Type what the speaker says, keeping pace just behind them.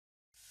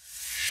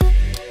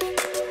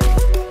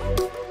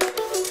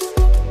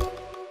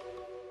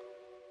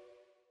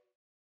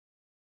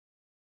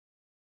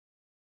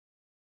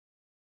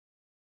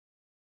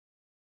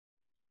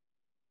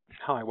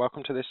Hi,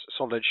 welcome to this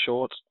Solid Edge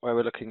short where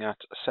we're looking at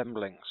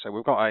assembling. So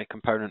we've got a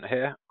component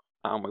here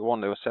and we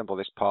want to assemble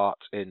this part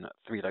in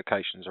 3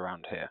 locations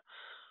around here.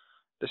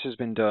 This has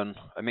been done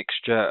a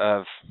mixture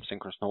of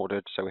synchronous and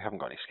ordered, so we haven't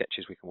got any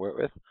sketches we can work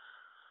with.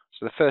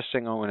 So the first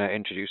thing I want to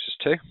introduce us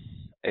to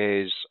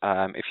is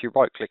if you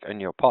right click in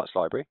your parts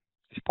library,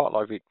 if part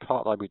library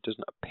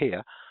doesn't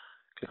appear,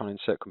 click on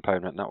insert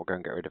component and that will go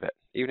and get rid of it.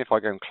 Even if I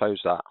go and close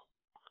that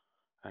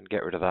and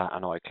get rid of that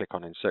and I click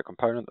on insert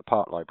component, the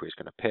part library is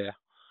going to appear.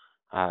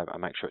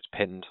 And make sure it's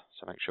pinned,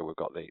 so make sure we've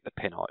got the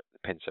pin so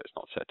it's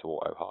not set to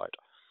auto hide.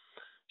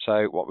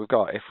 So what we've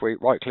got, if we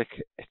right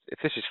click, if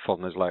this is full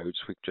and there's loads,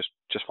 we just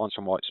find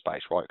some white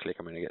space, right click,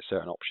 and we're going to get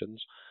certain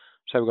options.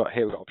 So we've got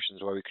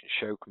options where we can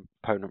show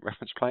component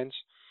reference planes.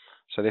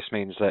 So this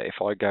means that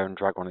if I go and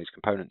drag one of these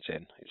components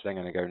in, it's then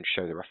going to go and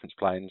show the reference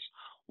planes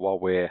while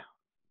we're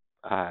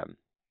whenever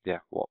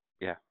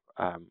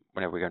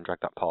we go and drag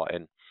that part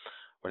in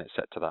when it's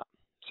set to that.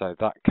 So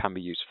that can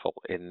be useful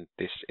in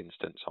this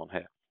instance on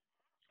here.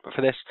 But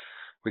for this,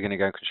 we're going to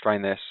go and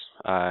constrain this.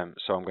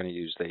 So I'm going to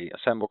use the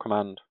assemble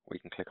command. We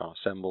can click on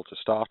assemble to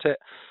start it,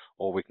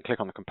 or we can click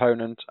on the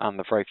component, and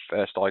the very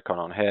first icon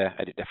on here,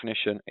 edit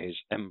definition, is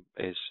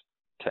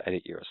to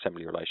edit your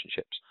assembly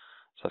relationships.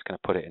 So that's going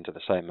to put it into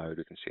the same mode.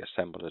 We can see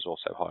assemble is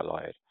also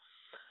highlighted.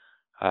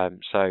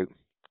 So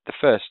the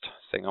first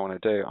thing I want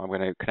to do, I'm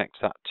going to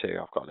connect that to,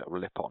 I've got a little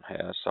lip on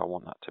here, so I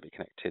want that to be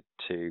connected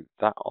to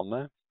that on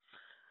there.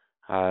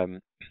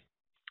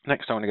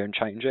 Next, I want to go and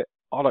change it.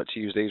 I like to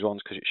use these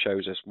ones because it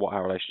shows us what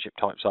our relationship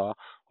types are.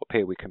 Up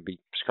here we can be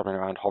scrolling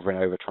around, hovering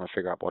over, trying to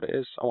figure out what it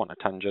is. I want a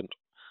tangent,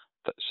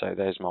 so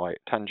there's my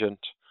tangent,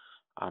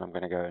 and I'm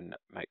going to go and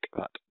make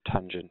that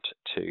tangent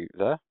to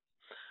there.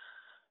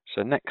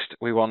 So next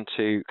we want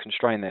to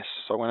constrain this.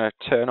 So I'm going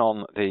to turn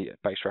on the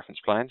base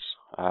reference planes.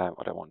 I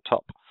don't want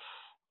top,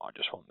 I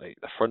just want the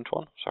front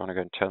one, so I'm going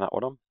to go and turn that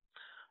one on.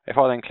 If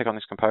I then click on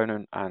this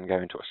component and go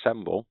into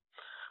assemble,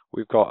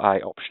 we've got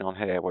an option on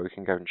here where we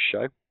can go and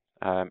show.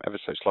 Ever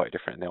so slightly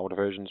different in the older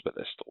versions, but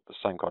they're still the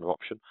same kind of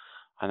option,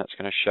 and that's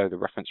going to show the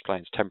reference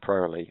planes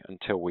temporarily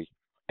until we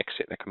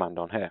exit the command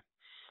on here.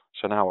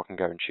 So now I can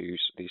go and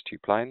choose these 2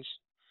 planes,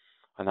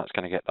 and that's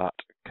going to get that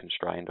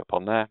constrained up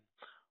on there,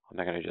 and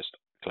they're going to just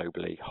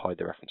globally hide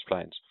the reference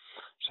planes.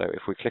 So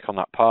if we click on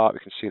that part, we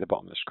can see the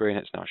bottom of the screen,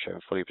 it's now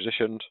showing fully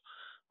positioned,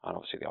 and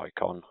obviously the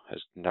icon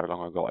has no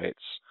longer got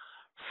its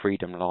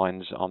freedom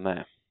lines on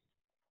there.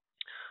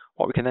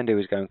 What we can then do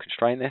is go and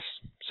constrain this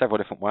several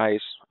different ways.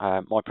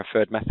 My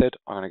preferred method,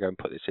 I'm going to go and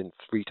put this in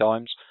 3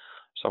 times.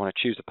 So I'm going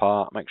to choose the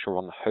part, make sure we're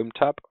on the home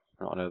tab.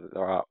 I know that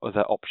there are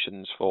other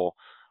options for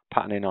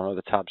patterning on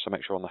other tabs, so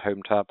make sure we're on the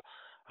home tab.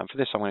 And for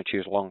this, I'm going to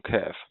choose long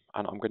curve,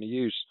 and I'm going to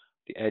use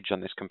the edge on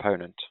this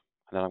component.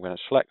 And then I'm going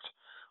to select.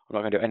 I'm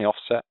not going to do any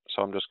offset,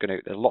 so I'm just going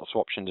to, there's lots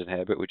of options in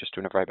here, but we're just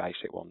doing a very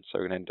basic one. So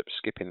we're going to end up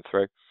skipping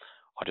through.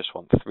 I just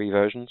want 3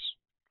 versions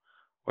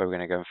where we're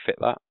going to go and fit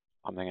that.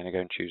 I'm then going to go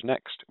and choose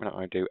next. We're not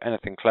going to do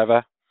anything clever.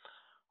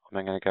 I'm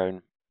then going to go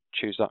and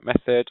choose that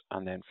method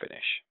and then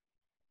finish.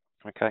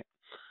 Okay,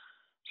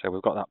 so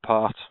we've got that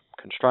part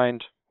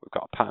constrained. We've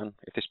got a pattern.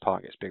 If this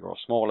part gets bigger or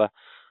smaller,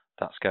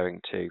 that's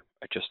going to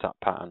adjust that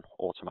pattern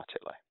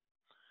automatically.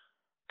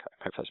 Okay,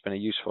 hope that's been a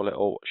useful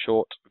little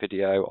short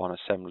video on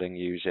assembling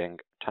using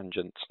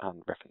tangents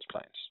and reference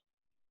planes.